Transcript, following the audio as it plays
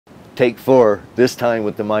Take 4, this time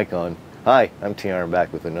with the mic on. Hi, I'm TR, I'm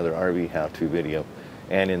back with another RV how-to video.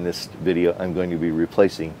 And in this video, I'm going to be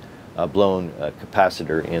replacing a blown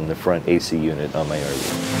capacitor in the front AC unit on my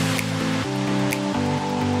RV.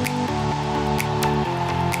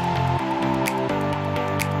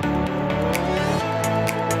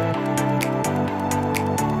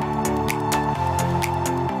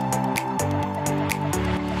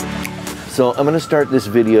 So I'm going to start this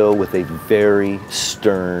video with a very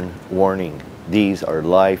stern warning. These are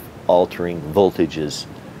life-altering voltages,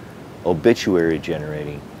 obituary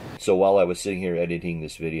generating. So while I was sitting here editing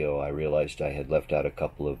this video, I realized I had left out a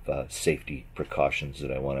couple of safety precautions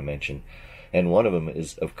that I want to mention. And one of them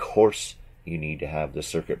is, of course, you need to have the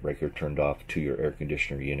circuit breaker turned off to your air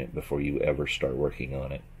conditioner unit before you ever start working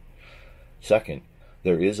on it. Second,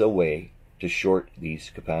 there is a way to short these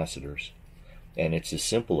capacitors. And it's as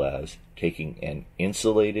simple as taking an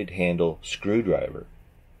insulated handle screwdriver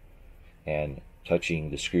and touching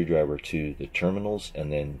the screwdriver to the terminals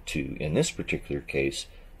and then to, in this particular case,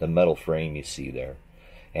 the metal frame you see there.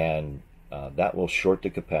 And that will short the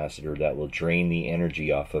capacitor, that will drain the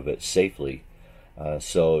energy off of it safely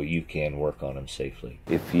so you can work on them safely.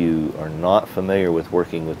 If you are not familiar with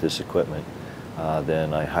working with this equipment,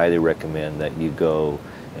 then I highly recommend that you go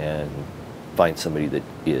and find somebody that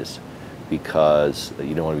is, because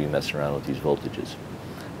you don't want to be messing around with these voltages.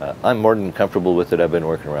 I'm more than comfortable with it. I've been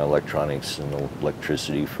working around electronics and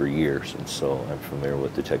electricity for years, and so I'm familiar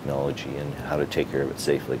with the technology and how to take care of it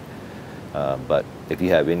safely. But if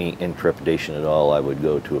you have any intrepidation at all, I would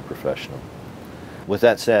go to a professional. With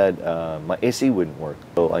that said, my AC wouldn't work.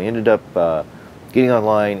 So I ended up getting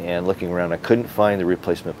online and looking around. I couldn't find the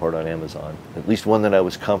replacement part on Amazon, at least one that I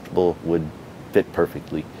was comfortable would fit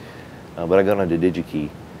perfectly. But I got onto DigiKey,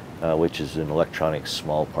 which is an electronics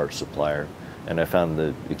small part supplier, and I found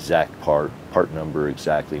the exact part number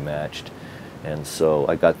exactly matched, and so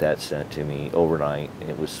I got that sent to me overnight.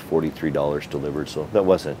 It was $43 delivered, so that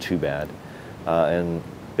wasn't too bad, and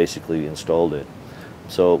basically installed it.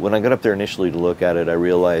 So when I got up there initially to look at it, I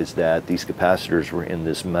realized that these capacitors were in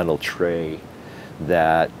this metal tray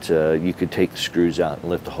that you could take the screws out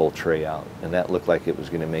and lift the whole tray out, and that looked like it was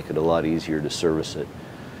going to make it a lot easier to service it,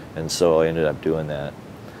 and so I ended up doing that.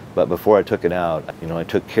 But before I took it out, I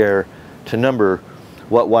took care to number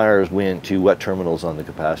what wires went to what terminals on the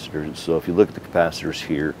capacitors. So if you look at the capacitors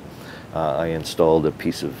here, I installed a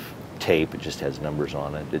piece of tape. It just has numbers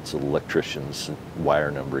on it. It's an electrician's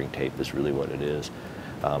wire numbering tape is really what it is.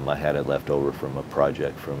 I had it left over from a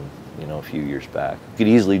project from a few years back. You could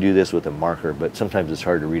easily do this with a marker, but sometimes it's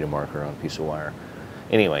hard to read a marker on a piece of wire.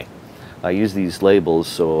 Anyway, I use these labels,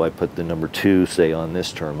 so I put the number 2, say, on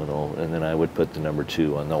this terminal, and then I would put the number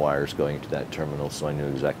 2 on the wires going to that terminal, so I knew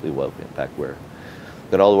exactly what went back where.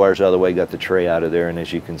 Got all the wires out of the way, got the tray out of there, and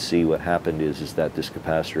as you can see, what happened is that this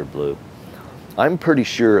capacitor blew. I'm pretty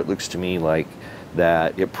sure, it looks to me like,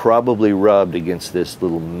 that it probably rubbed against this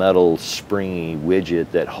little metal springy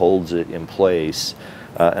widget that holds it in place,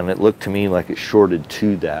 and it looked to me like it shorted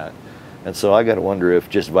to that. And so I got to wonder if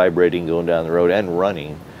just vibrating going down the road and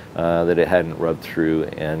running, that it hadn't rubbed through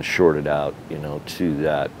and shorted out, to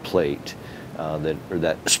that plate, or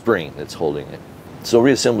that spring that's holding it. So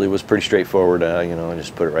reassembly was pretty straightforward. I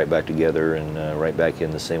just put it right back together and right back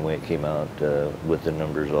in the same way it came out, with the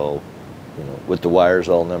numbers all, with the wires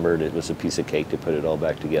all numbered. It was a piece of cake to put it all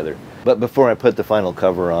back together. But before I put the final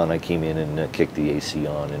cover on, I came in and kicked the AC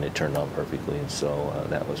on, and it turned on perfectly, and so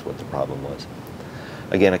that was what the problem was.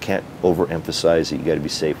 Again, I can't overemphasize that you got to be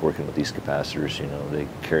safe working with these capacitors. They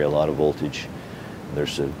carry a lot of voltage.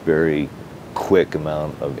 There's a very quick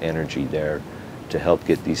amount of energy there to help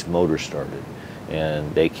get these motors started,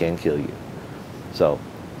 and they can kill you. So,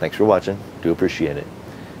 thanks for watching. Do appreciate it.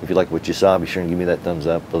 If you like what you saw, be sure and give me that thumbs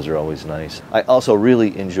up. Those are always nice. I also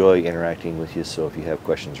really enjoy interacting with you, so if you have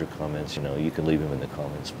questions or comments, you can leave them in the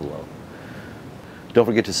comments below. Don't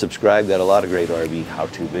forget to subscribe. Got a lot of great RV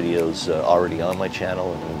how-to videos already on my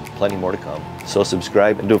channel, and plenty more to come. So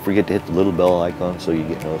subscribe, and don't forget to hit the little bell icon so you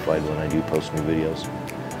get notified when I do post new videos.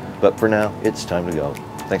 But for now, it's time to go.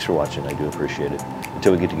 Thanks for watching. I do appreciate it.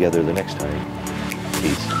 Until we get together the next time,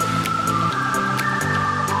 peace.